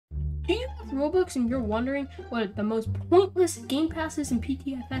Do you have Roblox and you're wondering what the most pointless game passes and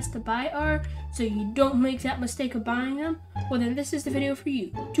Ptfs to buy are, so you don't make that mistake of buying them? Well, then this is the video for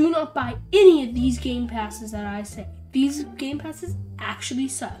you. Do not buy any of these game passes that I say. These game passes actually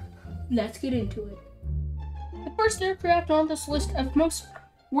suck. Let's get into it. The first aircraft on this list of most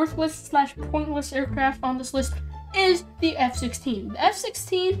worthless / pointless aircraft on this list is the F-16. The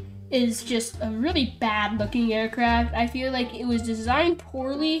F-16 is just a really bad looking aircraft. I feel like it was designed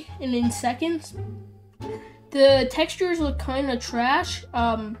poorly and in seconds. The textures look kind of trash.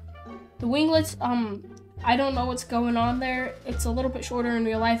 The winglets, I don't know what's going on there. It's a little bit shorter in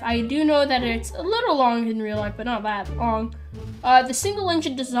real life. I do know that it's a little long in real life, but not that long. The single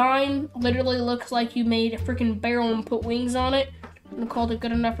engine design literally looks like you made a freaking barrel and put wings on it and called it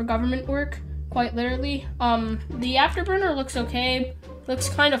good enough for government work, quite literally. The afterburner looks okay. Looks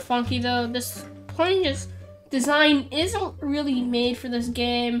kind of funky though. This plane just design isn't really made for this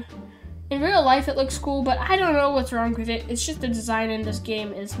game. In real life it looks cool, but I don't know what's wrong with it. It's just the design in this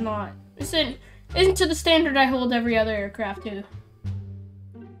game isn't to the standard I hold every other aircraft to.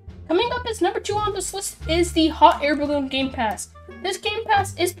 Coming up as number 2 on this list is the hot air balloon game pass. This game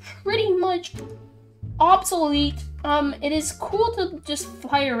pass is pretty much obsolete. It is cool to just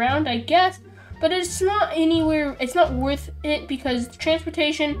fly around, I guess, but it's not worth it because the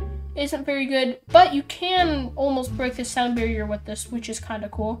transportation isn't very good, but you can almost break the sound barrier with this, which is kind of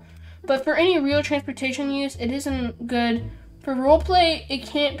cool. But for any real transportation use, it isn't good. For roleplay, it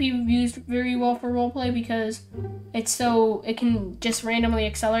can't be used very well for roleplay because it can just randomly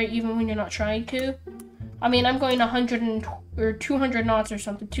accelerate even when you're not trying to. I mean, I'm going 100 or 200 knots or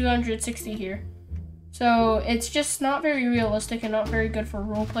something, 260 here. So it's just not very realistic and not very good for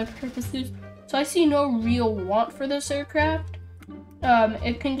roleplay purposes. So I see no real want for this aircraft.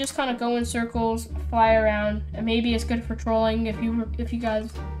 It can just kind of go in circles, fly around, and maybe it's good for trolling if you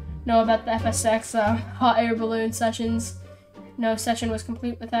guys know about the FSX hot air balloon sessions. No session was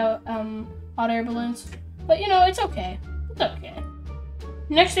complete without hot air balloons. But you know, it's okay. It's okay.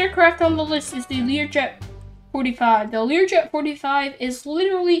 Next aircraft on the list is the Learjet 45. The Learjet 45 is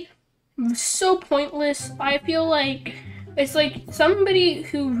literally so pointless. I feel like it's like somebody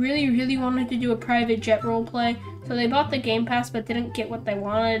who really wanted to do a private jet roleplay, so they bought the Game Pass but didn't get what they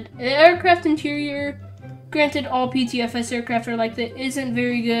wanted. The aircraft interior, granted all Ptfs aircraft are like that, isn't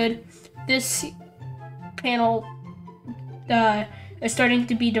very good. This panel is starting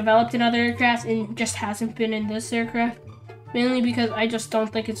to be developed in other aircraft and just hasn't been in this aircraft, mainly because I just don't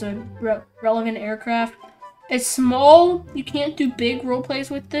think it's a relevant aircraft. It's small, you can't do big role plays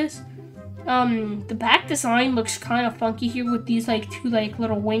with this. The back design looks kind of funky here with these two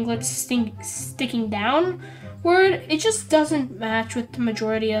little winglets sticking downward. It just doesn't match with the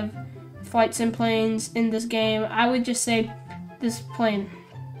majority of flight sim planes in this game. I would just say this plane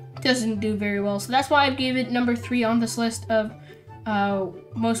doesn't do very well, so that's why I gave it number 3 on this list of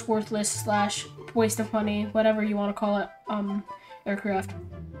most worthless / waste of money, whatever you want to call it, aircraft.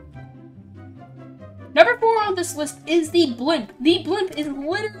 Number 4 on this list is the blimp. The blimp is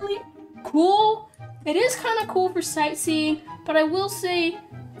literally cool. It is kind of cool for sightseeing, but I will say,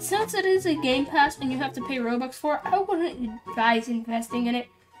 since it is a game pass and you have to pay Robux for it, I wouldn't advise investing in it.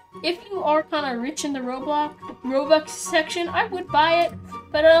 If you are kind of rich in the Robux section, I would buy it,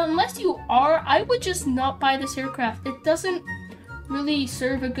 but unless you are, I would just not buy this aircraft. It doesn't really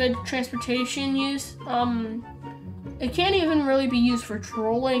serve a good transportation use. It can't even really be used for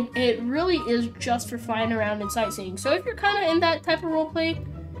trolling. It really is just for flying around and sightseeing. So if you're kind of in that type of roleplay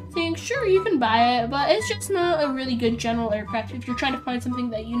thing, sure, you can buy it, but it's just not a really good general aircraft if you're trying to find something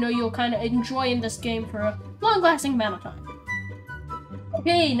that you know you'll kind of enjoy in this game for a long-lasting amount of time.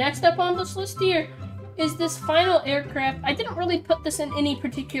 Okay, next up on this list here is this final aircraft. I didn't really put this in any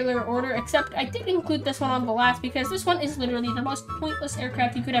particular order, except I did include this one on the last because this one is literally the most pointless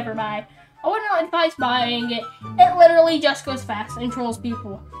aircraft you could ever buy. I would not advise buying it. It literally just goes fast and trolls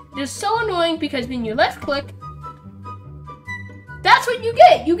people. It is so annoying because when you left click, that's what you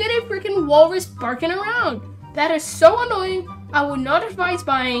get. You get a freaking walrus barking around. That is so annoying. I would not advise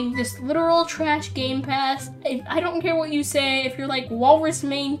buying this literal trash game pass. I don't care what you say. If you're like walrus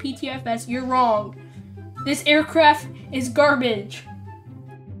main Ptfs, you're wrong. This aircraft is garbage.